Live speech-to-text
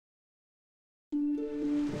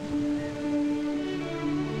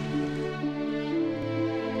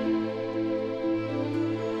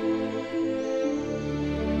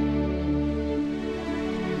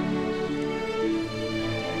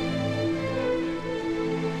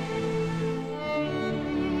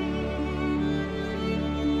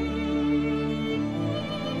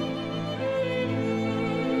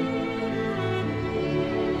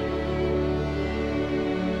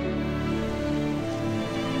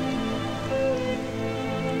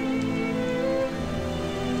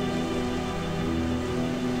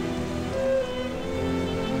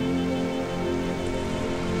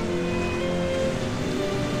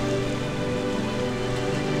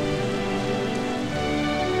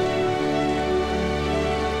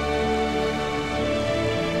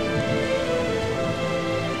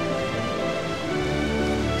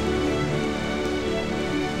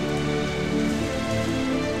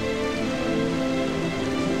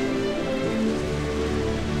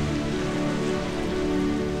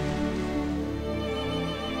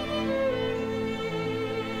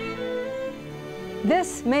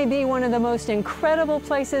This may be one of the most incredible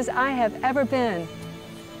places I have ever been.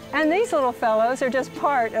 And these little fellows are just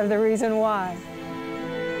part of the reason why.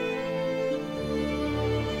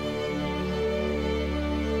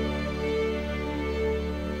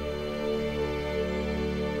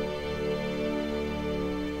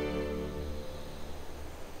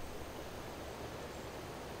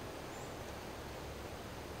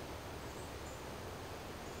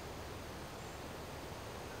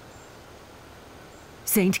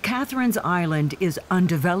 St. Catherine's Island is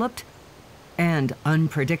undeveloped and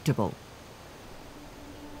unpredictable.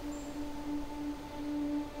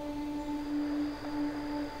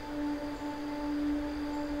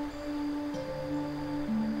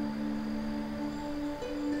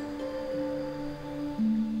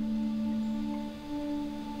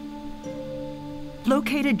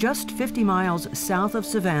 Located just 50 miles south of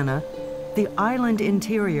Savannah, the island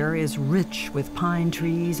interior is rich with pine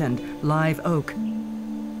trees and live oak.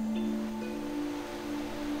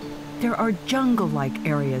 There are jungle-like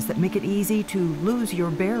areas that make it easy to lose your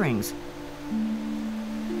bearings.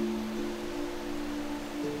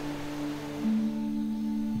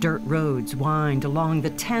 Dirt roads wind along the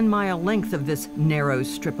 10-mile length of this narrow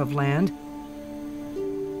strip of land.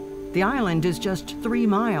 The island is just 3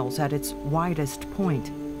 miles at its widest point.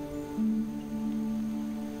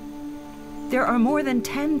 There are more than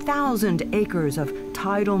 10,000 acres of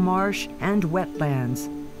tidal marsh and wetlands.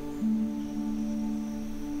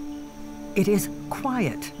 It is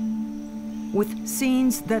quiet, with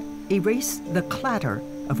scenes that erase the clatter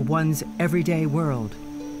of one's everyday world.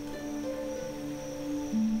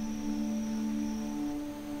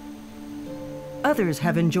 Others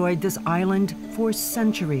have enjoyed this island for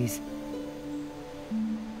centuries.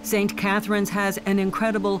 St. Catherine's has an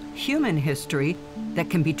incredible human history that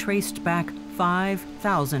can be traced back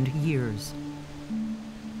 5,000 years.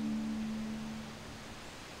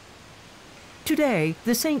 Today,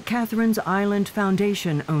 the St. Catherine's Island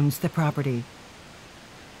Foundation owns the property.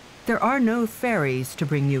 There are no ferries to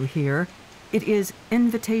bring you here. It is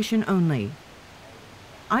invitation only.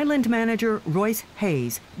 Island manager Royce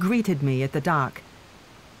Hayes greeted me at the dock.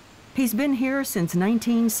 He's been here since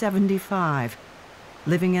 1975,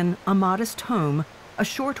 living in a modest home a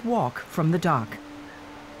short walk from the dock.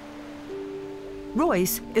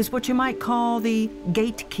 Royce is what you might call the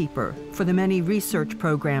gatekeeper for the many research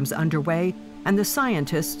programs underway and the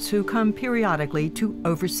scientists who come periodically to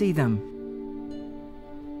oversee them.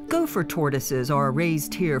 Gopher tortoises are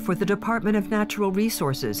raised here for the Department of Natural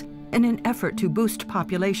Resources in an effort to boost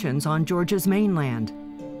populations on Georgia's mainland.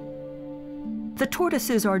 The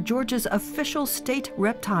tortoises are Georgia's official state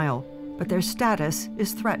reptile, but their status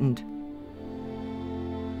is threatened.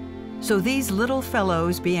 So these little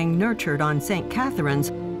fellows being nurtured on St.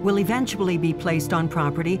 Catherine's will eventually be placed on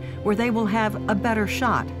property where they will have a better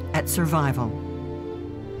shot at survival.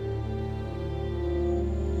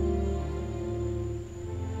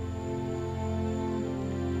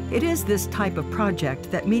 It is this type of project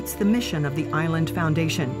that meets the mission of the Island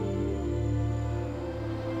Foundation.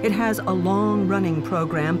 It has a long-running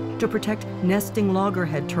program to protect nesting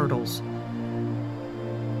loggerhead turtles.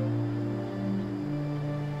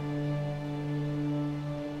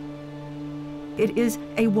 It is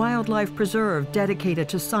a wildlife preserve dedicated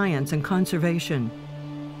to science and conservation.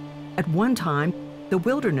 At one time, the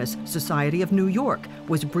Wilderness Society of New York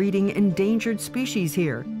was breeding endangered species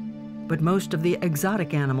here, but most of the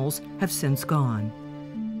exotic animals have since gone.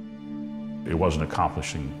 It wasn't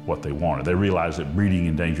accomplishing what they wanted. They realized that breeding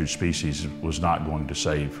endangered species was not going to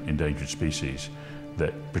save endangered species,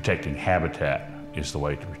 that protecting habitat is the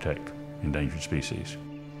way to protect endangered species.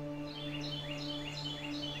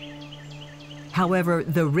 However,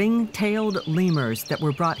 the ring-tailed lemurs that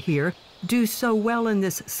were brought here do so well in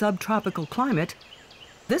this subtropical climate,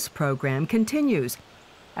 this program continues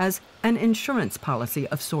as an insurance policy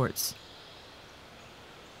of sorts.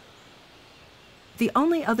 The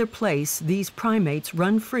only other place these primates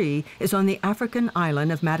run free is on the African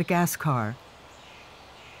island of Madagascar.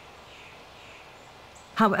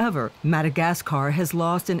 However, Madagascar has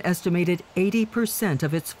lost an estimated 80%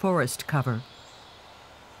 of its forest cover.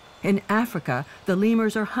 In Africa, the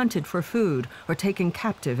lemurs are hunted for food or taken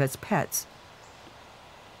captive as pets.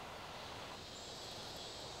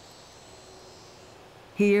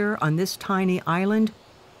 Here on this tiny island,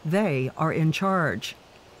 they are in charge.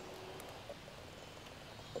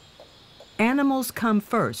 Animals come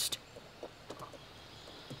first.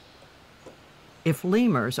 If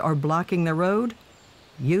lemurs are blocking the road,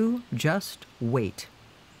 you just wait.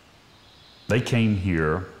 They came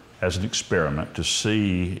here as an experiment to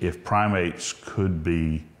see if primates could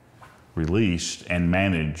be released and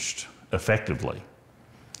managed effectively.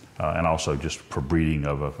 and also just for breeding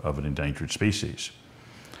of an endangered species.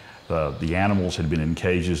 The animals had been in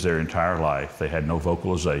cages their entire life. They had no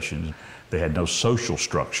vocalization. They had no social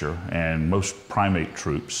structure, and most primate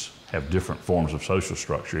troops have different forms of social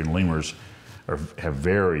structure, and lemurs have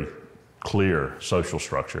very clear social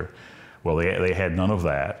structure. Well, they had none of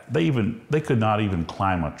that. They could not even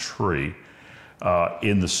climb a tree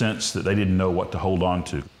in the sense that they didn't know what to hold on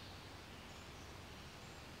to.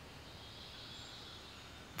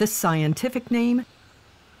 The scientific name,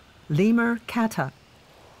 lemur cata.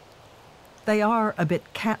 They are a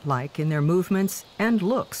bit cat-like in their movements and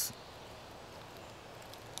looks.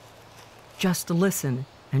 Just listen,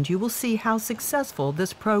 and you will see how successful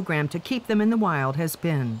this program to keep them in the wild has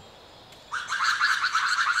been.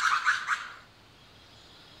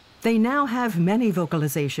 They now have many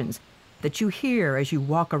vocalizations that you hear as you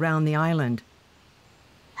walk around the island.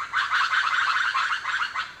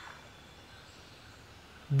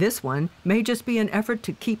 This one may just be an effort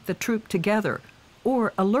to keep the troop together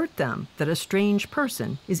or alert them that a strange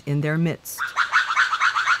person is in their midst.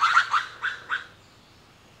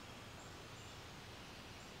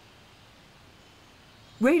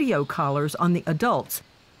 Radio collars on the adults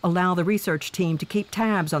allow the research team to keep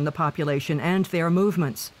tabs on the population and their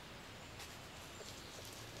movements.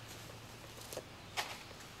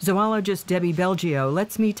 Zoologist Debbie Belgio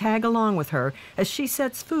lets me tag along with her as she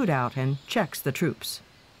sets food out and checks the troops.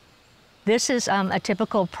 This is a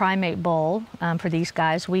typical primate bowl for these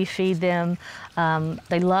guys. We feed them,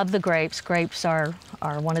 they love the grapes. Grapes are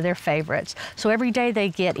one of their favorites. So every day they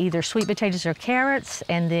get either sweet potatoes or carrots,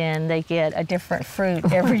 and then they get a different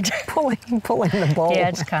fruit every day. pulling the bowl. Yeah,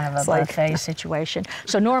 it's kind of a buffet situation.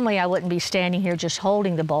 So normally I wouldn't be standing here just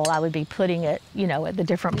holding the bowl. I would be putting it, you know, at the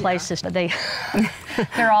different places. But they're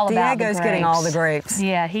all about the grapes. Diego's getting all the grapes.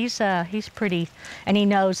 Yeah, he's pretty, and he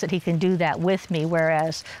knows that he can do that with me,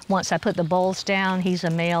 whereas once I put the bowls down, he's a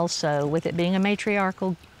male, so with it being a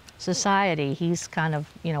matriarchal society, he's kind of,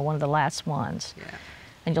 you know, one of the last ones. Yeah.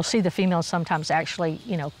 And you'll see the females sometimes actually,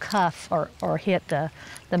 you know, cuff or hit the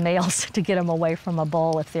males to get them away from a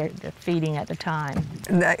bowl if they're feeding at the time.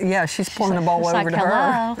 Yeah, she's pulling the bowl over to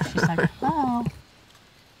her. She's like, hello.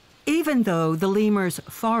 Even though the lemurs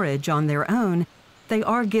forage on their own, they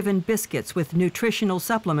are given biscuits with nutritional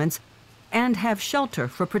supplements and have shelter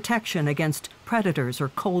for protection against predators or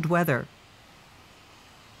cold weather.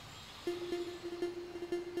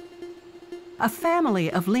 A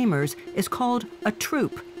family of lemurs is called a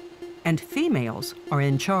troop, and females are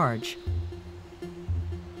in charge.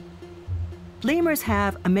 Lemurs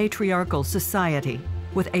have a matriarchal society,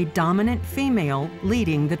 with a dominant female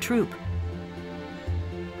leading the troop.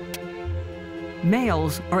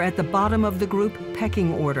 Males are at the bottom of the group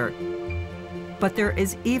pecking order, but there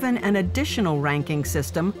is even an additional ranking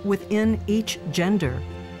system within each gender.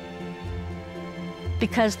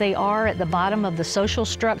 Because they are at the bottom of the social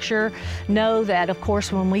structure, know that, of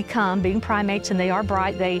course, when we come, being primates and they are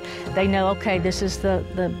bright, they know, okay, this is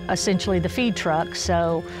essentially the feed truck,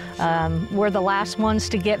 so we're the last ones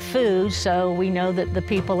to get food, so we know that the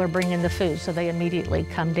people are bringing the food, so they immediately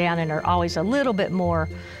come down and are always a little bit more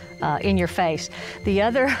in your face. The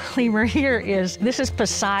other lemur here this is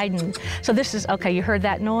Poseidon. So this is, okay, you heard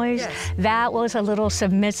that noise? Yes. That was a little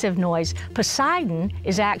submissive noise. Poseidon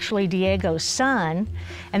is actually Diego's son,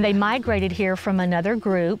 and they migrated here from another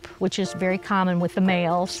group, which is very common with the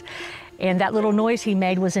males. And that little noise he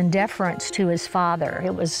made was in deference to his father.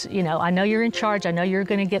 It was, you know, I know you're in charge, I know you're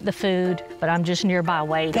gonna get the food, but I'm just nearby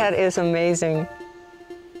waiting. That is amazing.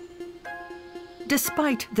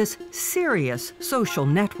 Despite this serious social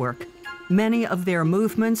network, many of their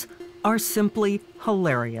movements are simply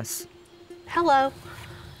hilarious. Hello.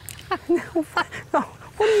 What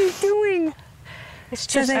are you doing? It's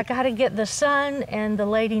just, I gotta get the sun, and the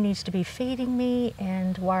lady needs to be feeding me,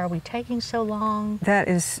 and why are we taking so long? That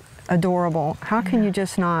is adorable. How can you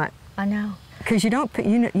just not? I know. Because you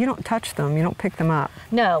don't touch them, you don't pick them up.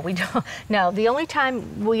 No, we don't. No, the only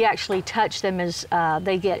time we actually touch them is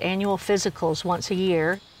they get annual physicals once a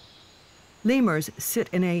year. Lemurs sit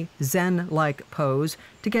in a Zen-like pose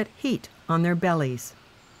to get heat on their bellies.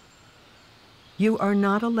 You are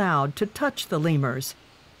not allowed to touch the lemurs.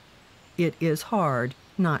 It is hard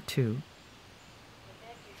not to.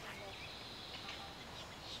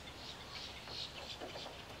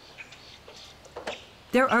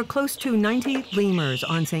 There are close to 90 lemurs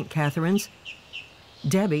on St. Catharines.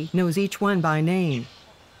 Debbie knows each one by name.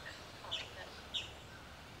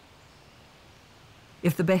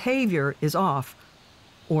 If the behavior is off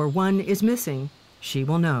or one is missing, she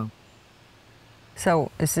will know.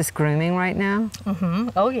 So is this grooming right now? Mm-hmm.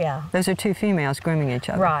 Oh, yeah. Those are two females grooming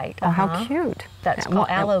each other. Right. Oh, how cute. That's called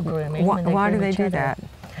allo grooming. Why do they do that?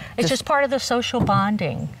 It's just part of the social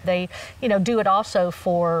bonding. They, do it also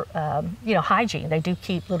for, hygiene. They do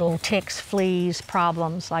keep little ticks, fleas,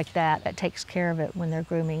 problems like that. That takes care of it when they're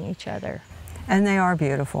grooming each other. And they are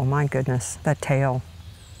beautiful. My goodness, that tail.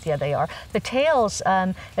 Yeah, they are. The tails,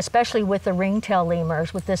 especially with the ringtail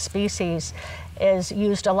lemurs, with this species, is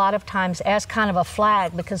used a lot of times as kind of a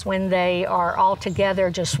flag, because when they are all together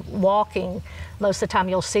just walking, most of the time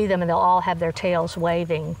you'll see them and they'll all have their tails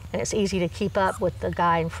waving. And it's easy to keep up with the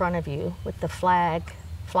guy in front of you with the flag,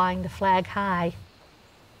 flying the flag high.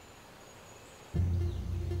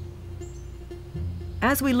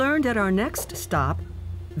 As we learned at our next stop,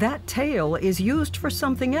 that tail is used for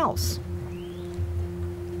something else.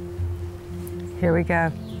 Here we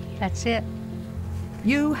go. That's it.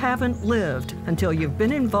 You haven't lived until you've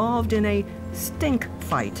been involved in a stink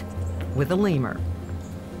fight with a lemur.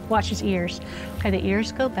 Watch his ears. Okay, the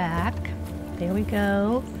ears go back. There we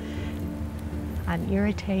go. I'm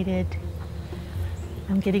irritated.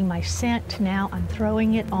 I'm getting my scent now. I'm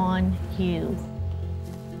throwing it on you.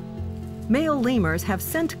 Male lemurs have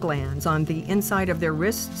scent glands on the inside of their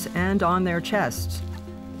wrists and on their chests.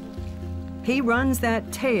 He runs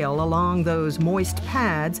that tail along those moist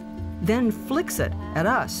pads, then flicks it at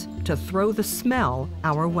us to throw the smell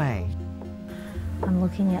our way. I'm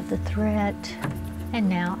looking at the threat, and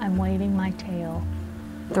now I'm waving my tail.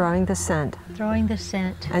 Throwing the scent. Throwing the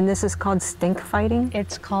scent. And this is called stink fighting?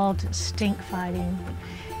 It's called stink fighting.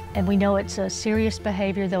 And we know it's a serious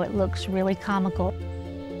behavior, though it looks really comical.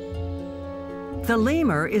 The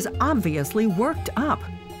lemur is obviously worked up.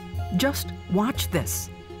 Just watch this.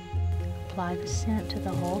 Apply the scent to the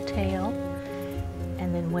whole tail,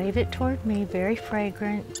 and then wave it toward me, very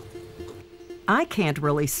fragrant. I can't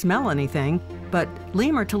really smell anything, but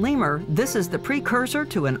lemur to lemur, this is the precursor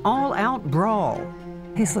to an all-out brawl.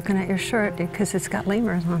 He's looking at your shirt because it's got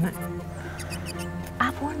lemurs on it.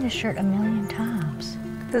 I've worn this shirt a million times.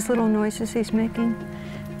 Those little noises he's making.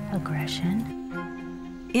 Aggression.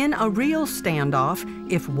 In a real standoff,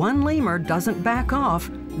 if one lemur doesn't back off,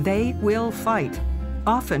 they will fight,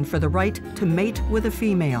 often for the right to mate with a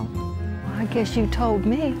female. Well, I guess you told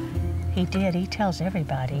me. He did. He tells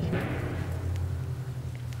everybody.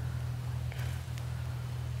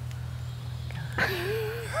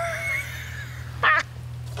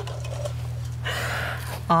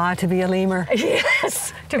 To be a lemur.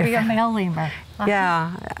 Yes, to be a male lemur.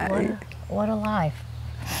 Yeah. What a life.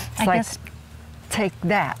 I guess take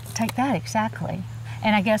that. Take that, exactly.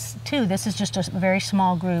 And I guess, too, this is just a very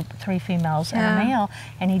small group, 3 females and a male,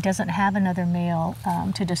 and he doesn't have another male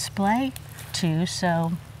to display to,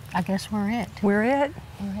 so I guess we're it. We're it.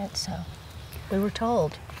 We're it, so we were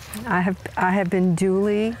told. I have been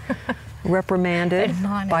duly reprimanded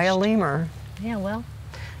by a lemur. Yeah, well,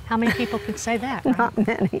 how many people could say that, right? Not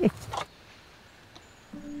many.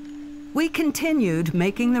 We continued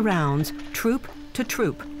making the rounds, troop to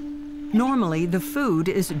troop. Normally, the food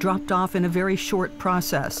is dropped off in a very short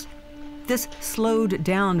process. This slowed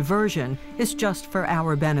down version is just for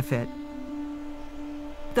our benefit.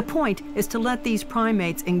 The point is to let these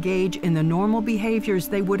primates engage in the normal behaviors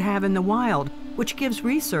they would have in the wild, which gives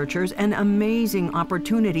researchers an amazing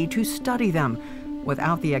opportunity to study them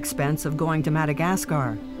without the expense of going to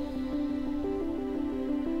Madagascar.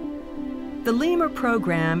 The lemur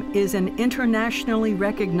program is an internationally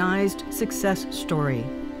recognized success story.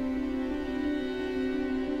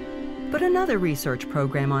 But another research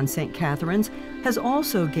program on St. Catharines has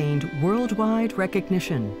also gained worldwide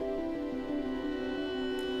recognition.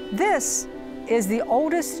 This is the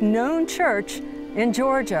oldest known church in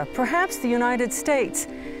Georgia, perhaps the United States.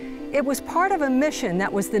 It was part of a mission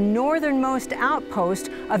that was the northernmost outpost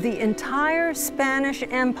of the entire Spanish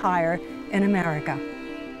Empire in America.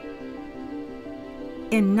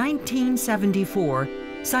 In 1974,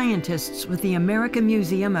 scientists with the American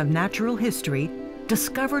Museum of Natural History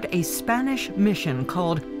discovered a Spanish mission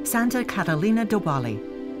called Santa Catalina do Valle.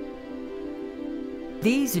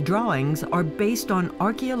 These drawings are based on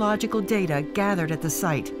archaeological data gathered at the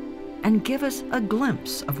site and give us a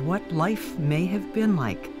glimpse of what life may have been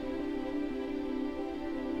like.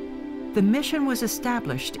 The mission was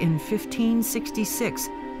established in 1566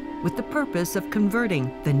 with the purpose of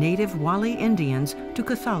converting the native Wale Indians to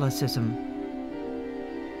Catholicism.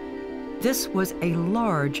 This was a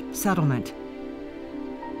large settlement.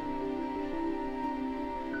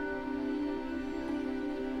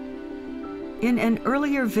 In an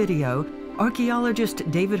earlier video,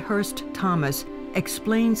 archaeologist David Hurst Thomas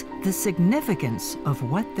explains the significance of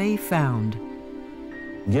what they found.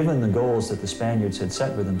 Given the goals that the Spaniards had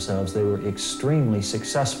set for themselves, they were extremely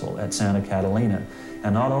successful at Santa Catalina.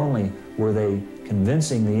 And not only were they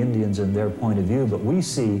convincing the Indians in their point of view, but we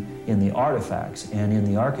see in the artifacts and in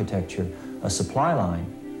the architecture a supply line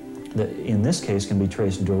that in this case can be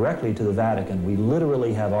traced directly to the Vatican. We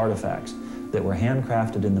literally have artifacts that were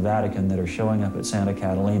handcrafted in the Vatican that are showing up at Santa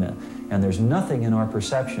Catalina. And there's nothing in our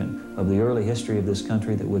perception of the early history of this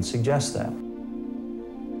country that would suggest that.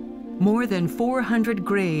 More than 400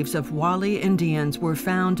 graves of Wali Indians were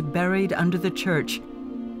found buried under the church,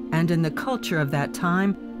 and in the culture of that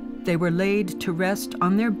time, they were laid to rest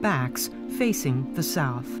on their backs facing the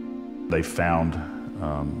south. They found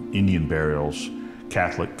Indian burials,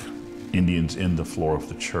 Catholic Indians in the floor of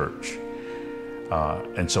the church.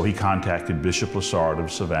 And so he contacted Bishop Lessard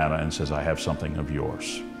of Savannah and says, I have something of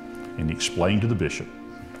yours. And he explained to the bishop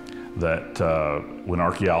that when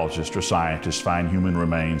archaeologists or scientists find human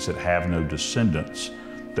remains that have no descendants,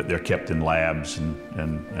 that they're kept in labs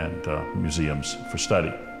and museums for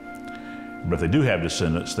study. But if they do have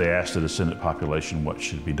descendants, they ask the descendant population what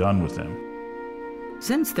should be done with them.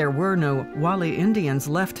 Since there were no Wali Indians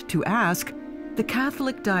left to ask, the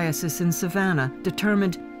Catholic diocese in Savannah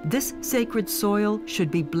determined this sacred soil should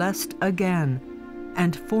be blessed again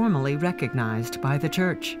and formally recognized by the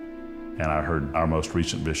church. And I heard our most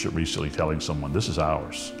recent bishop recently telling someone, this is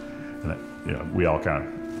ours. And we all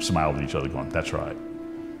kind of smiled at each other going, that's right.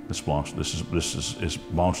 This belongs to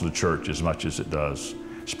the church as much as it does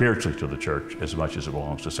spiritually to the church, as much as it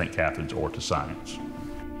belongs to St. Catherine's or to science.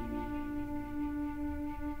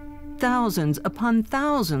 Thousands upon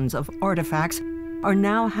thousands of artifacts are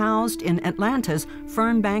now housed in Atlanta's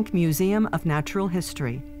Fernbank Museum of Natural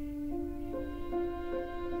History.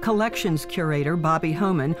 Collections curator Bobby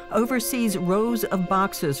Homan oversees rows of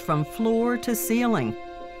boxes from floor to ceiling,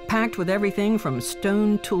 packed with everything from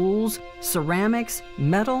stone tools, ceramics,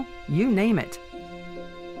 metal, you name it.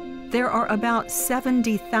 There are about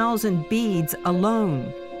 70,000 beads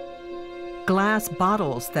alone, glass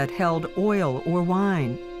bottles that held oil or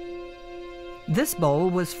wine. This bowl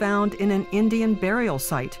was found in an Indian burial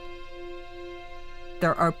site.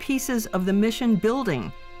 There are pieces of the mission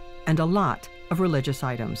building and a lot of religious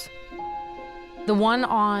items. The one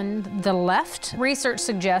on the left, research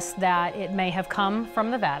suggests that it may have come from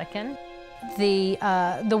the Vatican.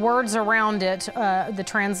 The words around it, the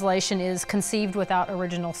translation is conceived without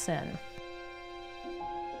original sin.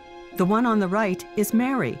 The one on the right is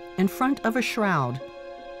Mary in front of a shroud.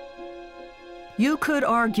 You could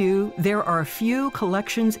argue there are few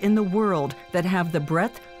collections in the world that have the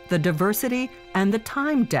breadth, the diversity, and the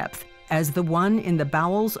time depth as the one in the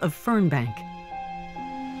bowels of Fernbank.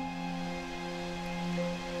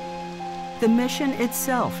 The mission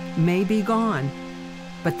itself may be gone,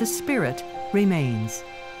 but the spirit remains.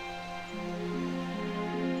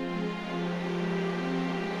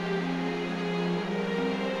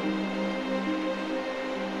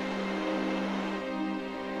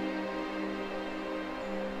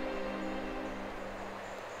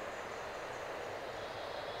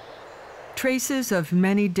 Traces of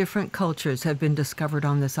many different cultures have been discovered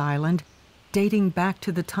on this island, dating back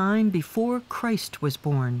to the time before Christ was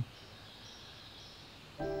born.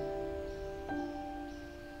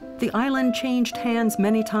 The island changed hands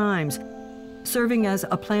many times, serving as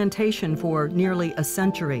a plantation for nearly a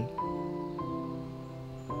century.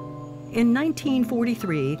 In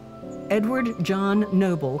 1943, Edward John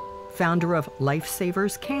Noble, founder of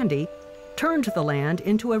Lifesavers Candy, turned the land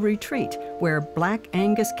into a retreat where Black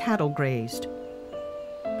Angus cattle grazed.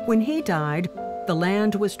 When he died, the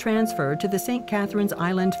land was transferred to the St. Catherine's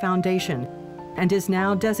Island Foundation and is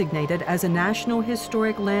now designated as a National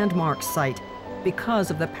Historic Landmark Site because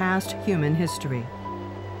of the past human history.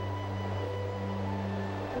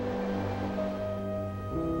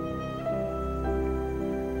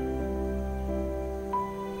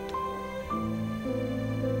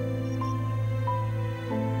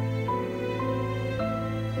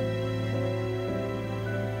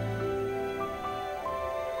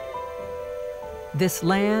 This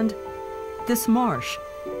land, this marsh,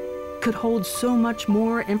 could hold so much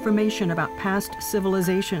more information about past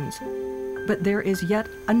civilizations. But there is yet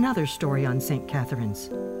another story on St. Catherine's.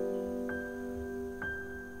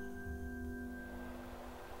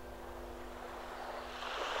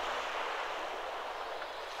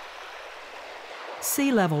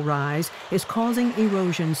 Sea level rise is causing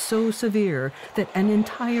erosion so severe that an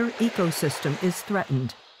entire ecosystem is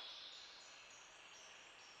threatened.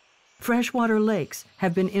 Freshwater lakes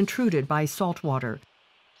have been intruded by saltwater.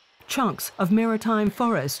 Chunks of maritime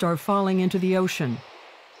forest are falling into the ocean.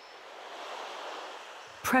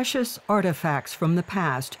 precious artifacts from the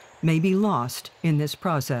past may be lost in this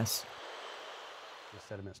process. The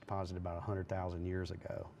sediment's deposited about 100,000 years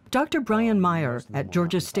ago. Dr. Brian Meyer at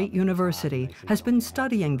Georgia State University has been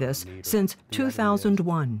studying this since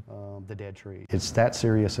 2001. The dead tree. It's that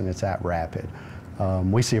serious and it's that rapid.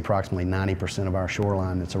 We see approximately 90% of our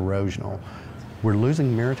shoreline that's erosional. We're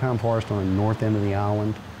losing maritime forest on the north end of the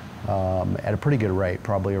island at a pretty good rate,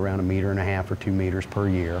 probably around 1.5 meters or 2 meters per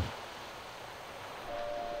year.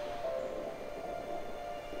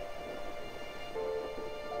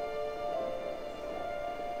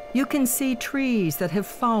 You can see trees that have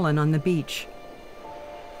fallen on the beach.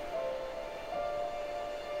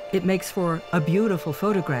 It makes for a beautiful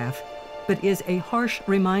photograph, but is a harsh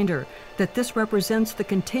reminder that this represents the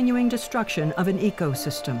continuing destruction of an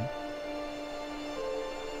ecosystem.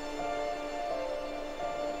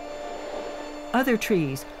 Other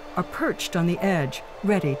trees are perched on the edge,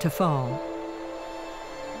 ready to fall.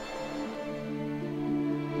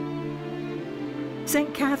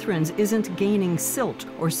 St. Catherine's isn't gaining silt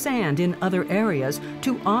or sand in other areas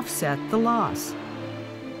to offset the loss.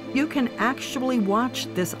 You can actually watch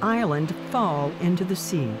this island fall into the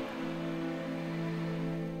sea.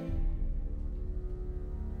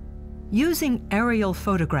 Using aerial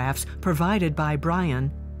photographs provided by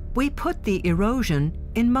Brian, we put the erosion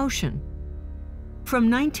in motion. From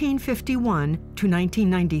 1951 to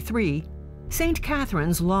 1993, St.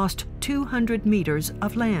 Catherine's lost 200 meters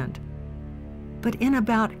of land. But in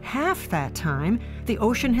about half that time, the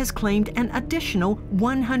ocean has claimed an additional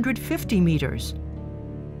 150 meters.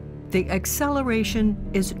 The acceleration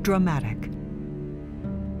is dramatic.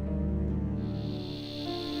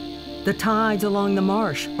 The tides along the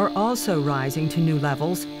marsh are also rising to new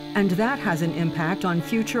levels, and that has an impact on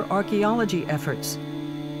future archaeology efforts.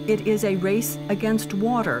 It is a race against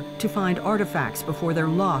water to find artifacts before they're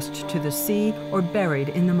lost to the sea or buried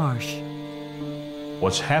in the marsh.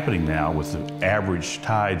 What's happening now with the average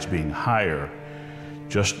tides being higher,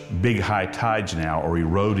 just big high tides now are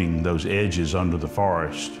eroding those edges under the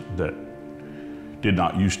forest that did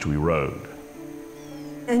not used to erode.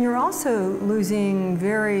 And you're also losing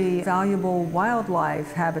very valuable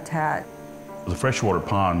wildlife habitat. The freshwater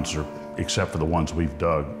ponds, except for the ones we've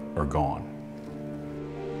dug, are gone.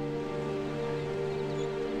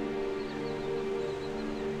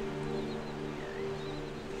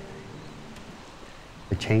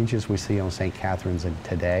 The changes we see on St. Catherine's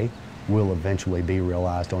today will eventually be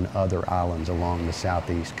realized on other islands along the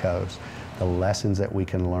southeast coast. The lessons that we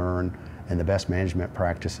can learn and the best management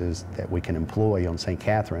practices that we can employ on St.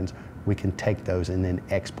 Catherine's, we can take those and then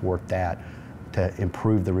export that to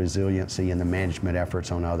improve the resiliency and the management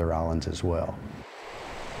efforts on other islands as well.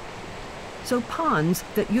 So ponds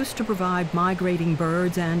that used to provide migrating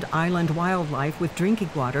birds and island wildlife with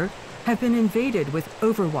drinking water have been invaded with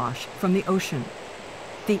overwash from the ocean.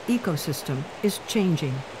 The ecosystem is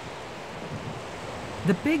changing.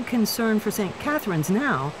 The big concern for St. Catherine's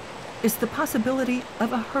now is the possibility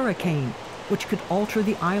of a hurricane, which could alter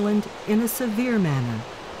the island in a severe manner.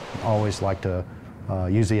 I always like to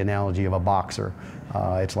use the analogy of a boxer.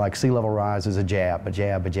 It's like sea level rise is a jab,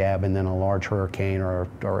 and then a large hurricane or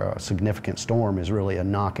a significant storm is really a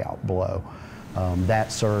knockout blow.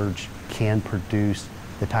 That surge can produce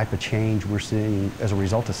the type of change we're seeing as a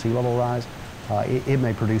result of sea level rise. It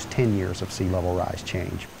may produce 10 years of sea level rise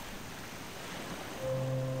change.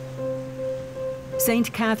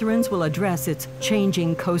 St. Catherine's will address its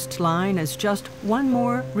changing coastline as just one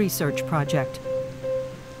more research project.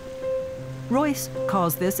 Royce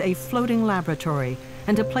calls this a floating laboratory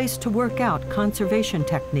and a place to work out conservation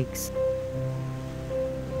techniques.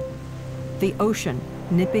 The ocean,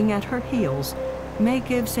 nipping at her heels, may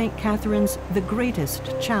give St. Catherine's the greatest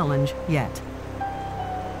challenge yet.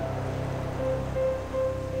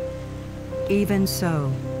 Even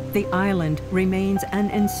so, the island remains an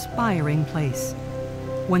inspiring place.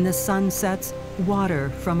 When the sun sets, water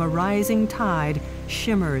from a rising tide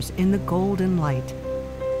shimmers in the golden light.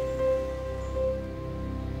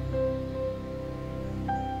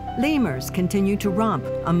 Lemurs continue to romp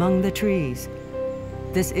among the trees.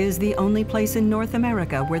 This is the only place in North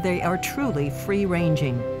America where they are truly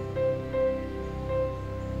free-ranging.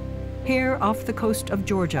 Here off the coast of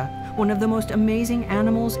Georgia, one of the most amazing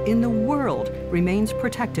animals in the world remains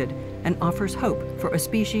protected and offers hope for a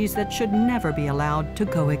species that should never be allowed to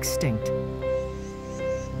go extinct.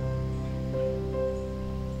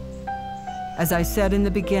 As I said in the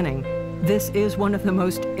beginning, this is one of the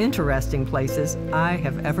most interesting places I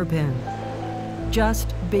have ever been.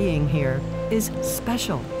 Just being here is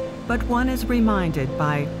special, but one is reminded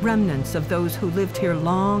by remnants of those who lived here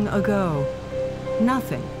long ago.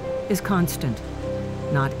 Nothing is constant.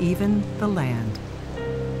 not even the land.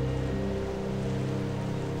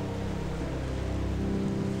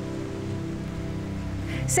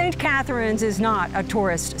 St. Catherine's is not a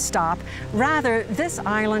tourist stop. Rather, this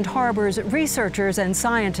island harbors researchers and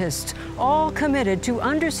scientists, all committed to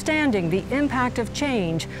understanding the impact of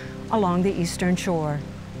change along the eastern shore.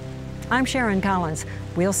 I'm Sharon Collins.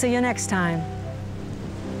 We'll see you next time.